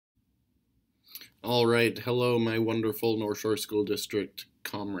All right, hello, my wonderful North Shore School District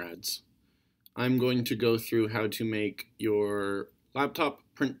comrades. I'm going to go through how to make your laptop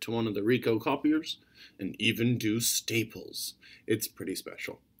print to one of the Ricoh copiers and even do staples. It's pretty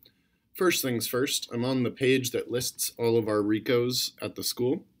special. First things first, I'm on the page that lists all of our Ricohs at the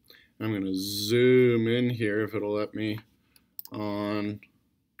school. I'm going to zoom in here if it'll let me on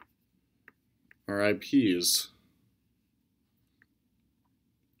our IPs.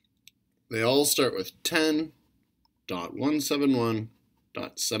 They all start with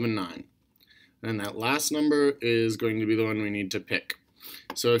 10.171.79. And that last number is going to be the one we need to pick.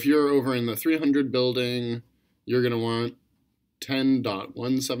 So if you're over in the 300 building, you're going to want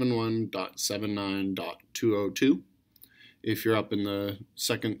 10.171.79.202. If you're up in the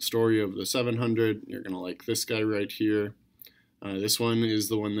second story of the 700, you're going to like this guy right here. This one is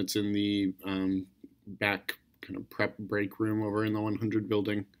the one that's in the back kind of prep break room over in the 100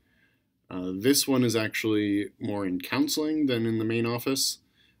 building. This one is actually more in counseling than in the main office.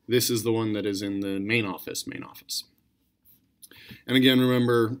 This is the one that is in the main office. And again,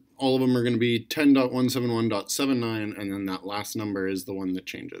 remember, all of them are going to be 10.171.79, and then that last number is the one that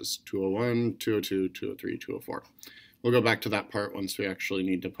changes. 201, 202, 203, 204. We'll go back to that part once we actually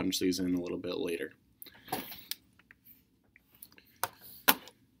need to punch these in a little bit later.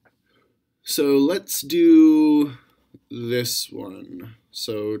 So let's do this one.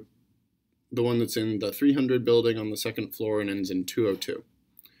 So the one that's in the 300 building on the second floor and ends in 202.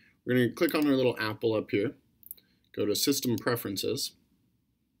 We're going to click on our little apple up here, go to System Preferences,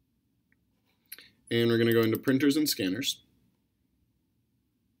 and we're going to go into Printers and Scanners.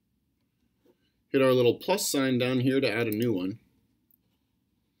 Hit our little plus sign down here to add a new one.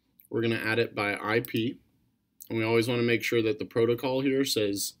 We're going to add it by IP, and we always want to make sure that the protocol here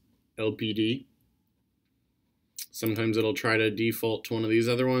says LPD. Sometimes it'll try to default to one of these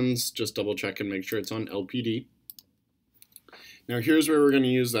other ones. Just double check and make sure it's on LPD. Now here's where we're going to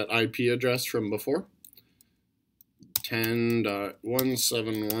use that IP address from before.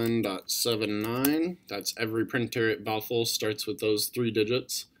 10.171.79. That's every printer at Bethel starts with those 3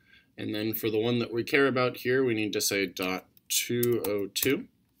 digits. And then for the one that we care about here, we need to say .202.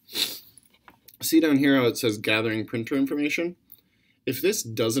 See down here how it says gathering printer information? If this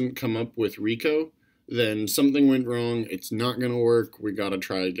doesn't come up with Ricoh, then something went wrong, it's not going to work, we got to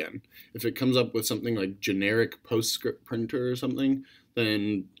try again. If it comes up with something like generic PostScript printer or something,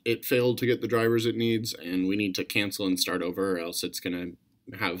 then it failed to get the drivers it needs, and we need to cancel and start over, or else it's going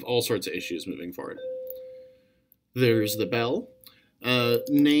to have all sorts of issues moving forward. There's the bell.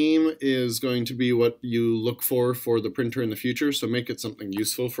 Name is going to be what you look for the printer in the future, so make it something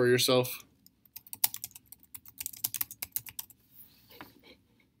useful for yourself.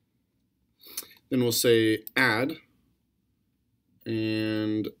 Then we'll say add,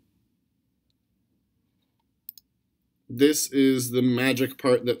 and this is the magic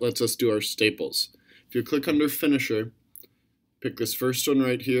part that lets us do our staples. If you click under Finisher, pick this first one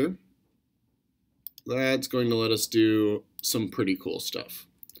right here, that's going to let us do some pretty cool stuff.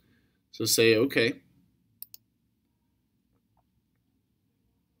 So say OK.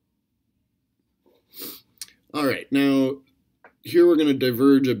 All right, now here we're going to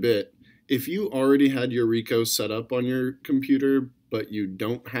diverge a bit. If you already had your Ricoh set up on your computer, but you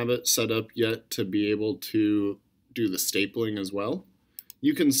don't have it set up yet to be able to do the stapling as well,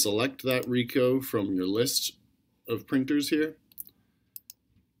 you can select that Ricoh from your list of printers here.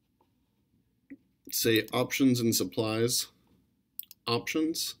 Say Options and Supplies,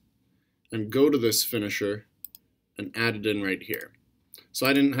 Options, and go to this finisher and add it in right here. So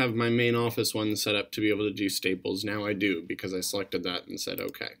I didn't have my main office one set up to be able to do staples. Now I do because I selected that and said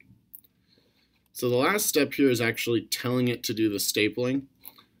OK. So the last step here is actually telling it to do the stapling.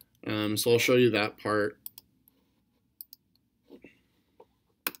 So I'll show you that part.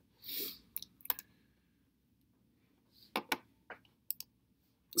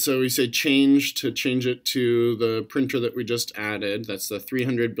 So we say change to change it to the printer that we just added. That's the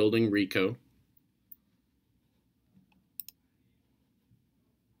 300 building Ricoh.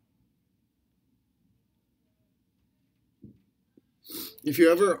 If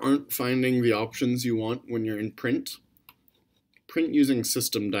you ever aren't finding the options you want when you're in print, print using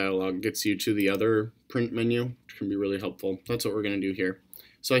system dialog gets you to the other print menu, which can be really helpful. That's what we're going to do here.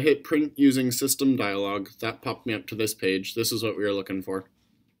 So I hit print using system dialog. That popped me up to this page. This is what we were looking for.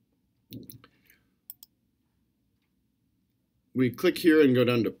 We click here and go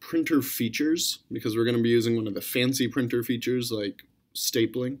down to printer features because we're going to be using one of the fancy printer features like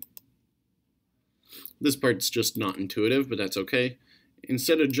stapling. This part's just not intuitive, but that's okay.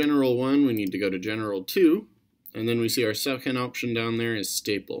 Instead of General 1, we need to go to General 2, and then we see our second option down there is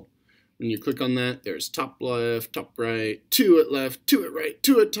Staple. When you click on that, there's top left, top right, 2 at left, 2 at right,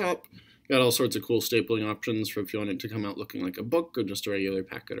 2 at top. Got all sorts of cool stapling options for if you want it to come out looking like a book or just a regular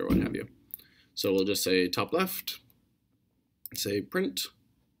packet or what have you. So we'll just say top left, say print,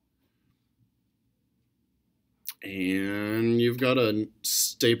 and you've got a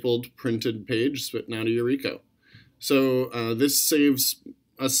stapled printed page spitting out of your Ricoh. So this saves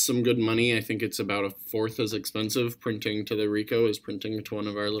us some good money. I think it's about 1/4 as expensive printing to the Ricoh as printing to one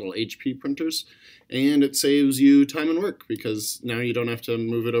of our little HP printers. And it saves you time and work because now you don't have to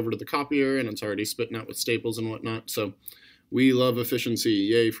move it over to the copier and it's already spitting out with staples and whatnot. So we love efficiency.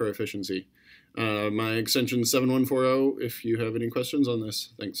 Yay for efficiency. My extension is 7140 if you have any questions on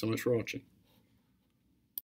this. Thanks so much for watching.